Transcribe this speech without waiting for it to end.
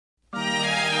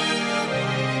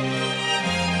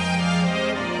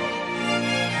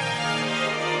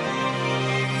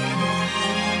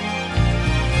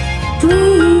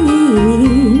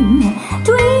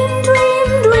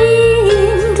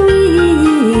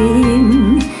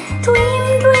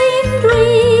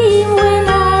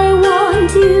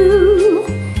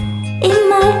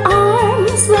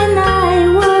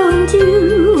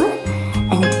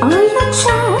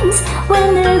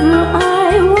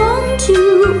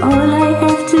all I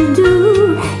have to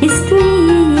do is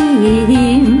dream.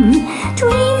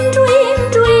 Dream, dream,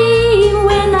 dream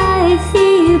when I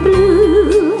feel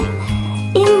blue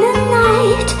in the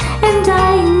night, and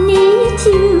I need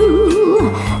you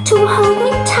to hold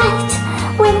me tight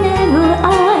whenever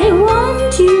I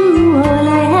want you. All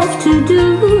I have to do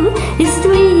is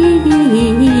dream.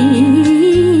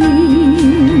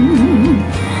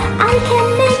 I can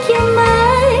make you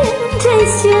mine,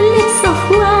 taste your lips of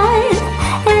wine,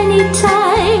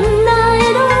 anytime,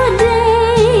 night or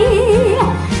day.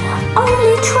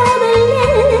 Only trouble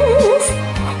is,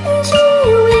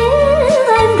 gee whiz,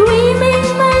 I'm dreaming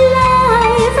my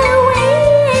life away.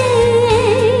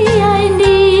 I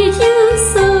need you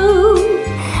so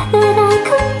that I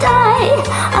could die.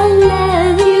 I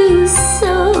love you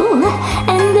so,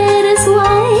 and that is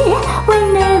why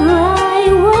whenever I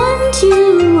want you,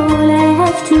 all I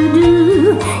have to do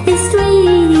is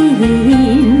dream.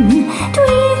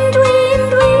 Dream, dream,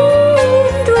 dream,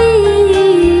 dream.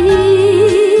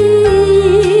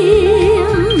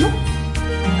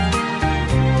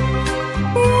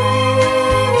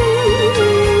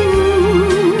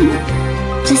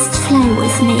 Just fly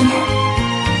with me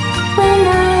when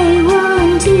I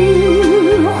want you,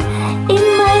 in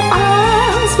my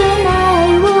arms when I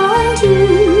want you,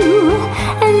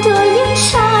 and all your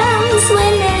charms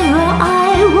whenever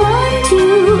I want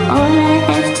you. All I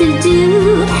have to do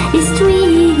is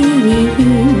dream.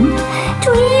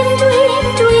 Dream, dream,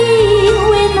 dream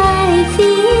when I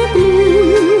feel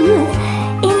blue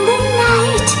in the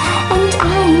night, and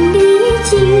I need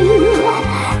you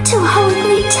to hold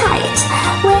me tight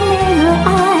whenever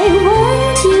I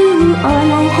want you. All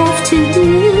I have to do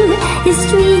is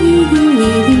dream.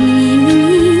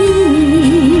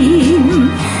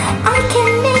 I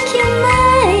can make you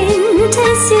mine,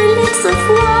 taste your lips of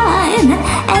wine,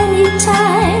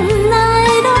 anytime,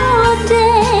 night or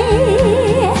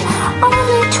day.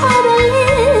 Only trouble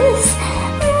is,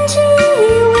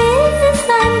 gee whiz,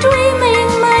 I'm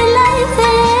dreaming my life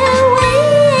away.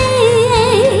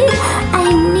 I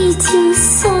need you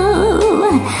so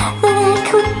that I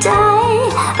could die.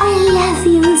 I love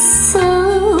you so,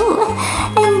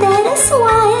 and that is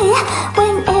why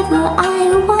whenever I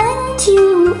want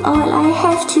you, all I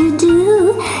have to